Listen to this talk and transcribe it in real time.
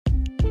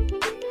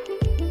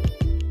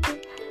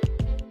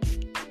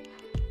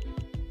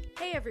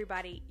Hey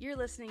everybody, you're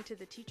listening to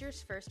the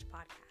Teachers First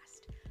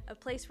podcast, a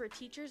place where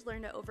teachers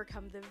learn to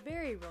overcome the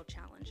very real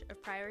challenge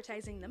of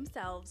prioritizing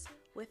themselves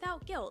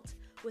without guilt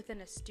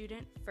within a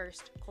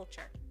student-first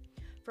culture.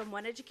 From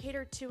one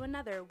educator to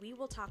another, we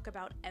will talk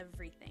about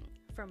everything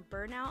from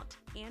burnout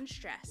and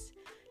stress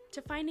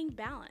to finding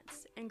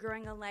balance and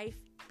growing a life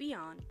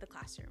beyond the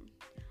classroom.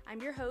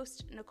 I'm your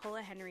host,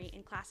 Nicola Henry,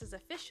 and class is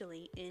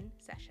officially in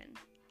session.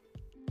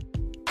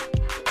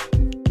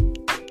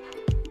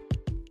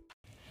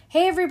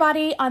 Hey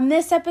everybody, on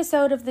this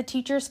episode of the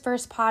Teachers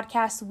First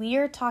podcast, we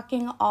are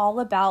talking all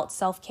about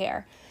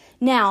self-care.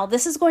 Now,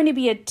 this is going to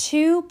be a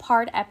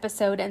two-part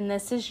episode, and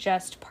this is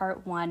just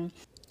part one.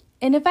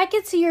 And if I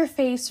could see your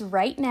face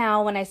right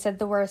now when I said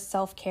the word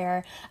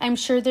self-care, I'm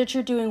sure that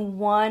you're doing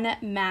one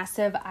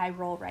massive eye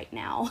roll right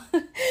now.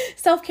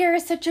 Self-care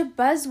is such a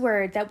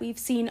buzzword that we've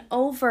seen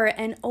over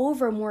and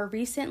over more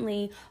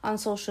recently on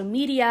social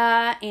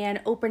media and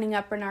opening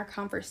up in our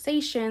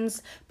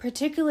conversations,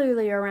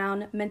 particularly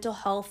around mental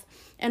health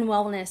and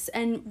wellness.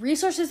 And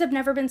resources have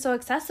never been so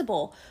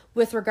accessible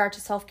with regard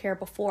to self-care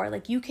before.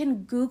 Like, you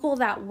can Google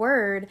that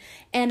word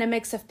and a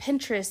mix of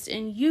Pinterest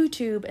and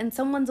YouTube, and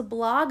someone's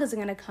blog is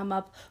going to come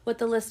up with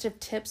a list of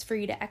tips for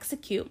you to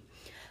execute.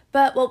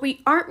 But what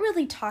we aren't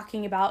really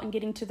talking about and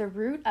getting to the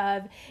root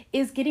of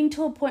is getting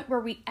to a point where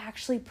we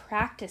actually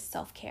practice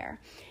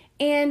self-care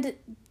and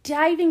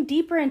diving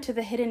deeper into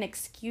the hidden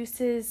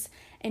excuses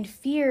and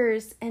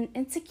fears and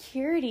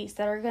insecurities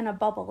that are going to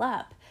bubble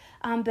up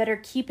that are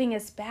keeping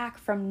us back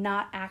from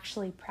not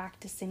actually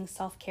practicing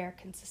self-care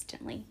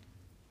consistently.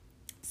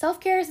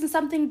 Self-care isn't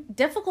something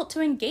difficult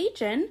to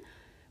engage in,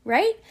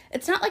 right?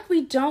 It's not like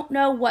we don't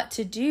know what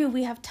to do.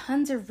 We have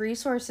tons of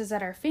resources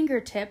at our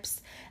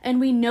fingertips, and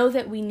we know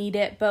that we need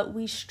it, but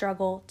we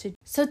struggle to.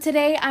 So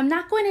today, I'm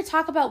not going to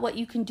talk about what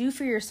you can do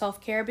for your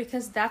self-care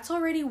because that's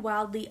already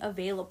wildly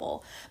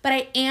available. But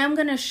I am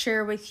going to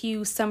share with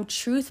you some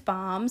truth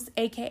bombs,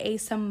 aka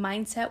some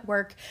mindset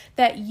work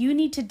that you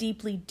need to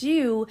deeply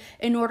do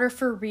in order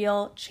for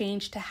real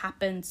change to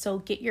happen. So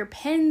get your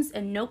pens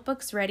and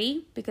notebooks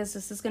ready because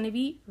this is going to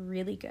be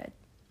really good.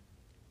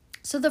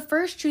 So the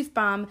first truth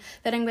bomb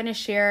that I'm going to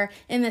share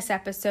in this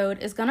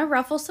episode is going to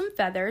ruffle some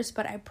feathers,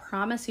 but I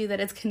promise you that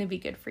it's going to be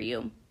good for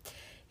you.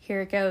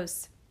 Here it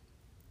goes.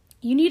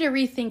 You need to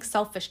rethink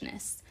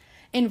selfishness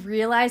and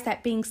realize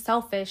that being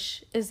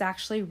selfish is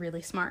actually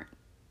really smart.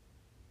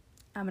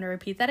 I'm going to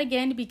repeat that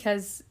again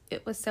because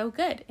it was so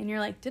good. And you're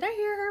like, did I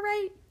hear her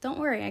right? Don't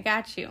worry, I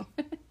got you.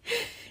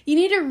 You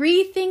need to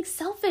rethink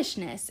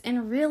selfishness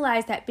and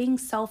realize that being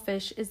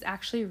selfish is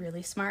actually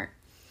really smart.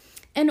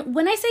 And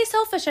when I say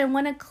selfish, I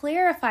want to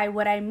clarify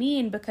what I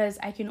mean because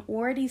I can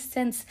already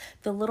sense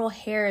the little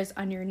hairs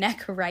on your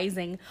neck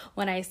rising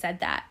when I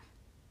said that.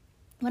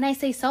 When I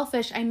say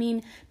selfish, I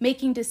mean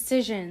making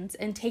decisions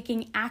and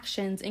taking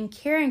actions and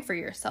caring for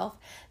yourself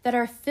that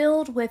are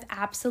filled with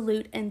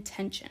absolute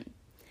intention.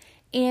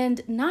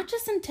 And not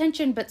just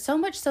intention, but so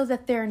much so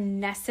that they're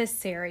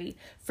necessary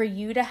for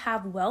you to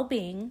have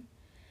well-being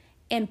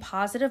and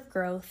positive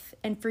growth,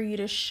 and for you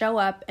to show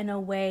up in a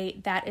way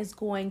that is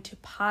going to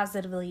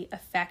positively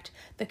affect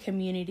the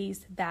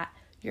communities that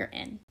you're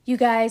in. You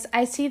guys,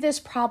 I see this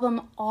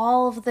problem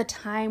all of the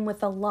time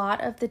with a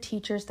lot of the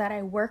teachers that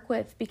I work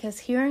with because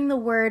hearing the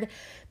word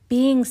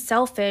being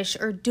selfish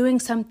or doing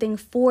something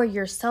for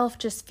yourself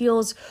just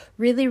feels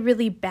really,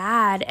 really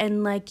bad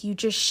and like you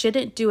just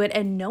shouldn't do it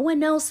and no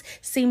one else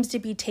seems to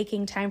be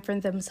taking time for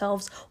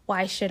themselves.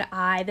 Why should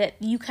I? That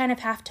you kind of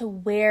have to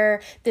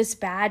wear this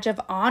badge of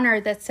honor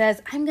that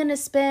says, I'm going to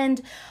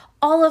spend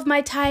all of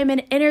my time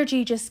and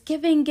energy just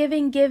giving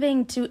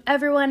to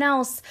everyone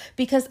else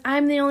because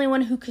I'm the only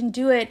one who can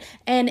do it.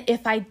 And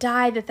if I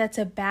die, that's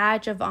a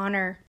badge of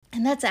honor.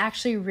 And that's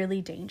actually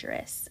really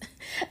dangerous.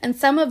 And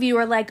some of you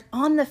are like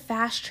on the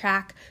fast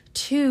track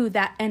to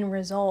that end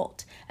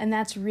result. And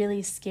that's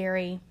really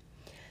scary.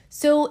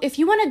 So if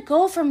you want to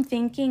go from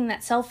thinking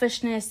that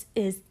selfishness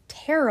is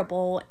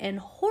terrible and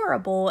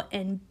horrible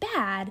and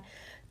bad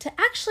to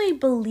actually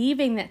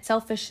believing that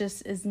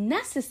selfishness is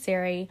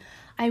necessary,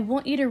 I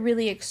want you to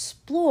really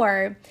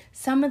explore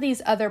some of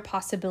these other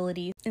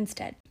possibilities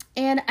instead.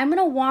 And I'm going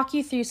to walk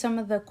you through some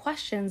of the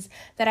questions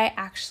that I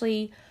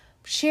actually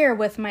share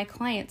with my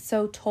clients.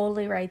 So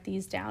totally write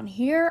these down.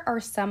 Here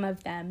are some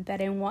of them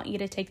that I want you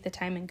to take the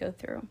time and go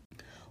through.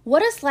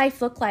 What does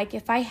life look like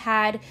if I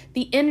had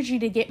the energy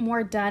to get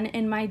more done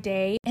in my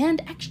day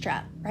and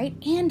extra, right?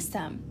 And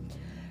some,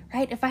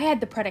 right? If I had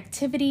the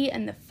productivity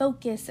and the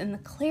focus and the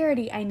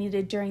clarity I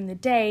needed during the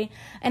day,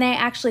 and I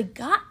actually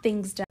got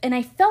things done and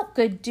I felt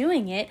good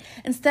doing it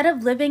instead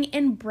of living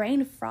in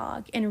brain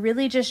fog and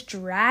really just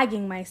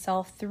dragging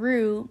myself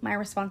through my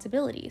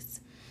responsibilities.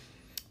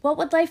 What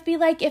would life be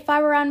like if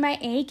I were on my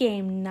A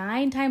game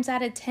 9 times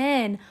out of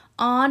 10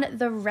 on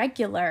the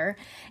regular?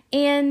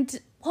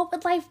 And what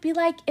would life be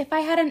like if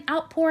I had an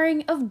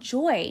outpouring of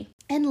joy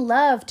and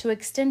love to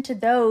extend to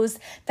those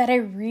that I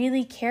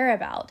really care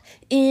about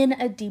in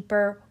a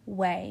deeper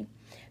way?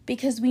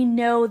 because we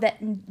know that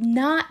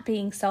not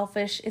being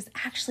selfish is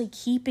actually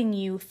keeping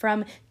you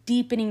from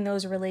deepening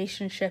those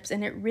relationships,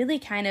 and it really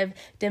kind of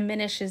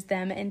diminishes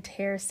them and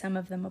tears some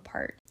of them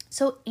apart.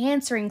 So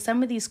answering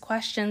some of these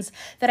questions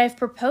that I've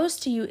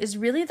proposed to you is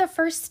really the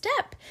first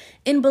step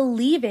in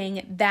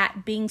believing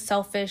that being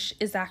selfish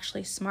is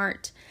actually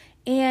smart.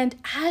 And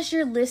as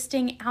you're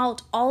listing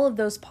out all of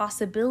those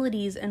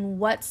possibilities and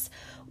what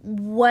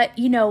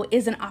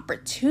is an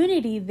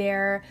opportunity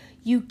there,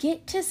 you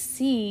get to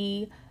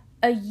see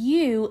a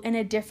you in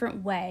a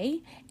different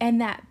way, and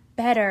that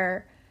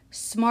better,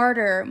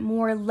 smarter,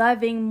 more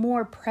loving,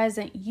 more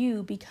present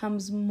you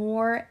becomes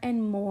more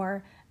and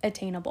more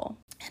attainable.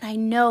 And I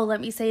know,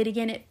 let me say it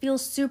again, it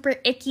feels super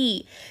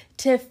icky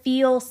to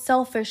feel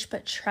selfish,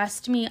 but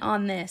trust me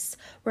on this.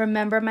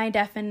 Remember my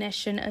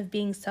definition of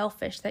being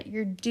selfish, that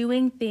you're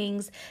doing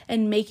things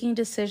and making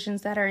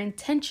decisions that are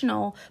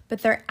intentional,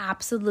 but they're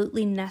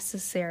absolutely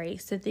necessary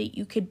so that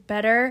you could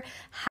better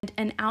have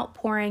an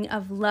outpouring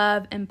of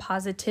love and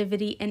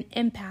positivity and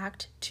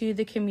impact to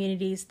the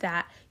communities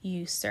that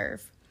you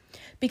serve.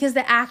 Because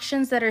the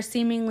actions that are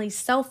seemingly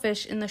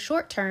selfish in the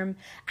short term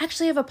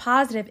actually have a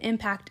positive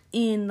impact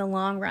in the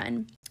long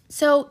run.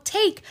 So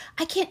take,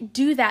 I can't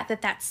do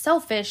that's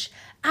selfish,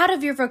 out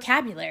of your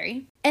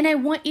vocabulary. And I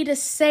want you to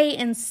say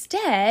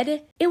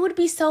instead, it would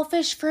be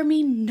selfish for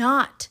me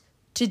not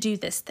to do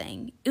this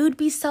thing. It would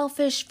be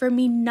selfish for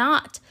me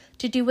not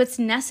to do what's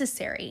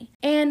necessary.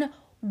 And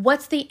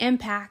what's the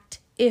impact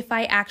if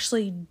I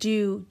actually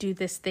do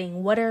this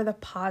thing? What are the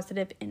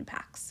positive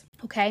impacts?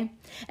 Okay.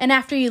 And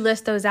after you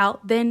list those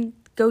out, then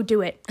go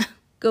do it.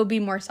 Go be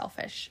more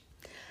selfish.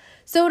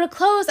 So to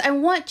close, I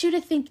want you to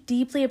think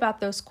deeply about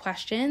those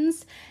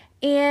questions,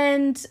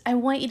 and I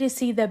want you to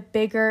see the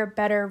bigger,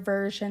 better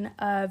version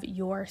of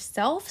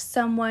yourself,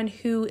 someone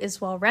who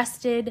is well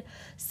rested,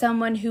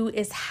 someone who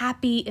is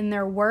happy in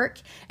their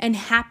work and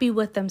happy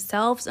with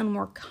themselves and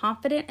more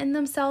confident in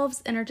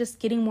themselves and are just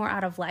getting more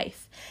out of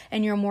life,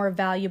 and you're more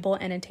valuable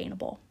and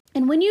attainable.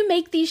 And when you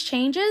make these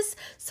changes,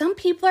 some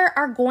people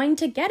are going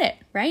to get it,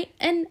 right?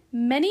 And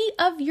many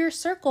of your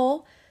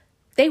circle,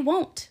 they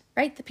won't,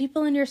 right? The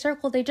people in your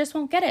circle, they just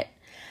won't get it.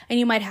 And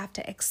you might have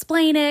to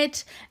explain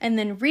it and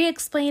then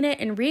re-explain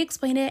it and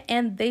re-explain it,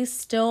 and they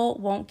still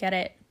won't get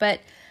it. But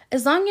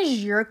as long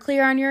as you're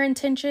clear on your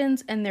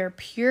intentions and they're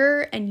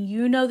pure and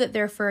you know that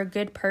they're for a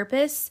good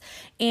purpose,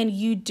 and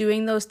you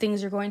doing those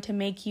things are going to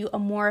make you a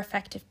more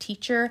effective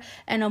teacher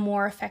and a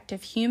more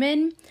effective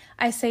human,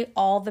 I say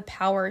all the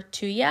power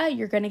to you.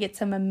 You're going to get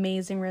some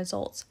amazing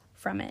results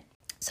from it.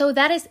 So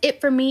that is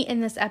it for me in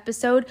this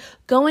episode.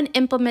 Go and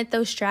implement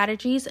those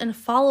strategies and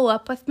follow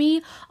up with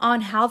me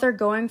on how they're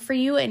going for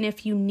you. And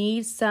if you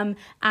need some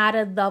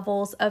added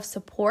levels of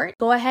support,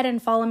 go ahead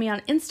and follow me on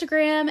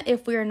Instagram.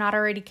 If we are not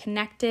already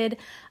connected,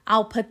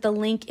 I'll put the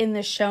link in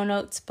the show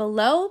notes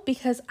below,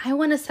 because I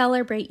want to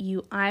celebrate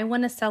you. I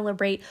want to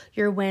celebrate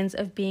your wins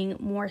of being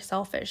more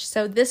selfish.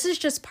 So this is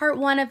just part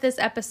 1 of this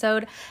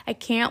episode. I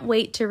can't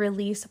wait to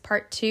release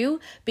part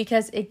 2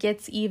 because it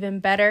gets even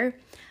better.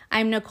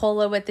 I'm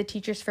Nicola with the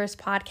Teachers First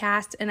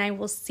podcast, and I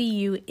will see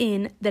you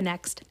in the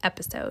next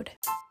episode.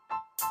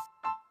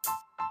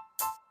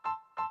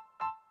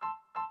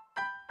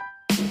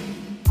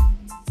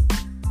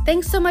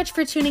 Thanks so much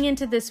for tuning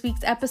into this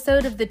week's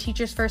episode of the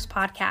Teachers First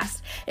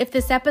podcast. If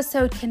this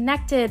episode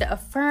connected,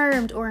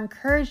 affirmed, or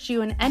encouraged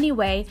you in any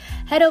way,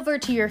 head over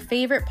to your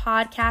favorite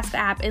podcast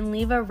app and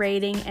leave a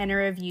rating and a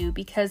review,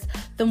 because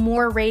the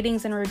more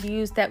ratings and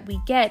reviews that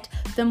we get,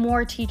 the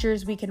more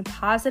teachers we can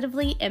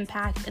positively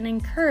impact and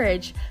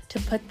encourage to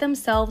put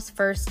themselves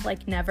first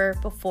like never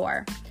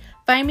before.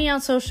 Find me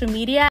on social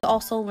media,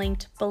 also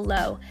linked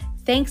below.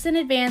 Thanks in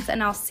advance,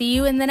 and I'll see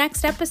you in the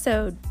next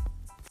episode.